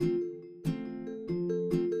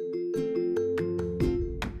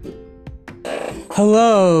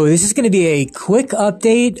Hello, this is going to be a quick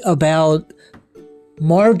update about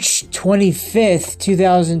March 25th,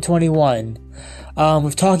 2021.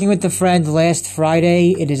 With talking with a friend last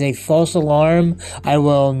Friday, it is a false alarm. I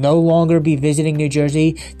will no longer be visiting New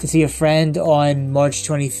Jersey to see a friend on March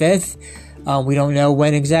 25th. We don't know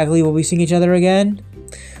when exactly we'll be seeing each other again.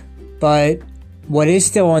 But what is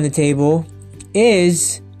still on the table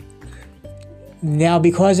is, now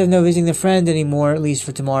because of no visiting the friend anymore, at least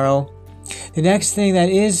for tomorrow, the next thing that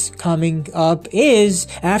is coming up is,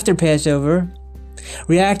 after Passover,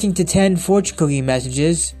 reacting to 10 fortune cookie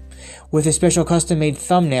messages with a special custom-made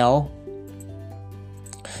thumbnail.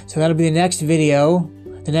 So that'll be the next video,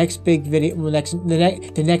 the next big video,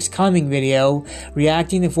 the next coming video,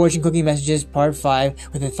 reacting to fortune cookie messages part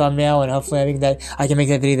 5 with a thumbnail, and hopefully I can make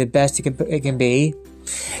that video the best it can be.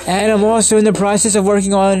 And I'm also in the process of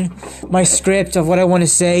working on my script of what I want to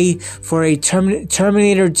say for a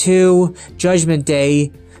Terminator 2 Judgment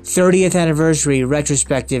Day 30th anniversary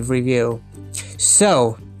retrospective review.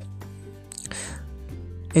 So,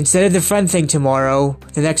 instead of the friend thing tomorrow,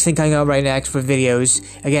 the next thing coming out right next for videos,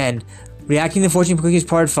 again, reacting to Fortune Cookies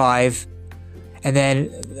Part 5, and then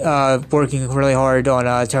working really hard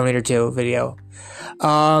on Terminator 2 video.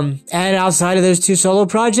 And outside of those two solo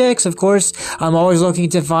projects, of course, I'm always looking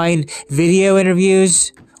to find video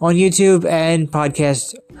interviews on YouTube and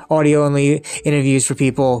podcast audio-only interviews for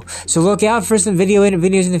people. So look out for some video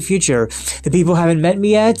videos in the future. The people haven't met me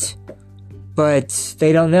yet, but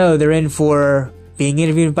they don't know they're in for being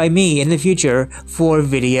interviewed by me in the future for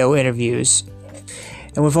video interviews.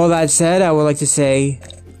 And with all that said, I would like to say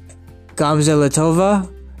Gamze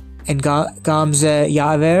Latova and Gamze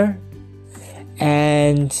Yaver.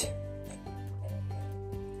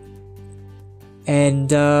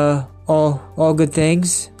 And all good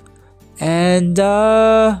things. And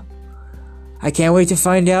I can't wait to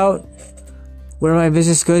find out where my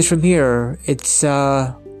business goes from here. It's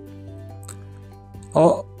all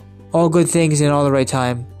good things in all the right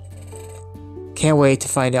time. Can't wait to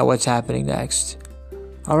find out what's happening next.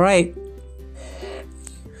 Alright.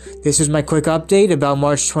 This was my quick update about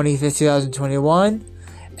March 25th, 2021.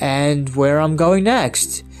 And where I'm going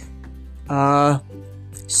next.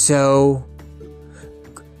 So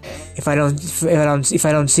if I don't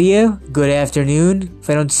see you, good afternoon. If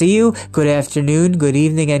I don't see you, good afternoon, good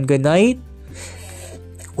evening, and good night.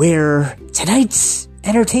 We're tonight's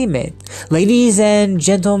entertainment. Ladies and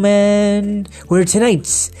gentlemen, we're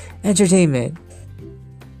tonight's entertainment.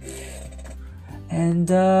 And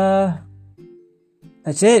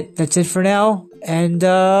that's it. That's it for now. And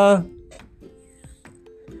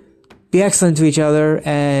be excellent to each other,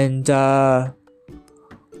 and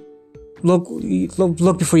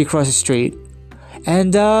look before you cross the street.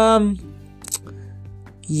 And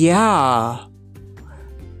yeah,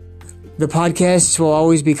 the podcasts will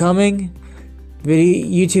always be coming.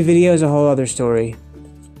 YouTube video is a whole other story.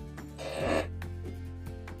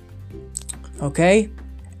 Okay,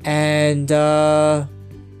 and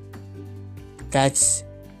that's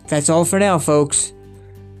all for now, folks.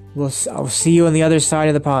 I'll see you on the other side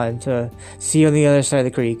of the pond. See you on the other side of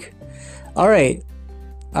the creek. Alright.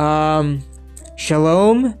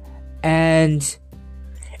 Shalom. And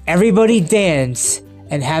everybody dance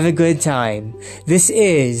and have a good time. This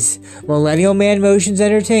is Millennial Man Motions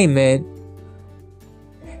Entertainment,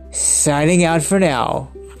 signing out for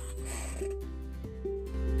now.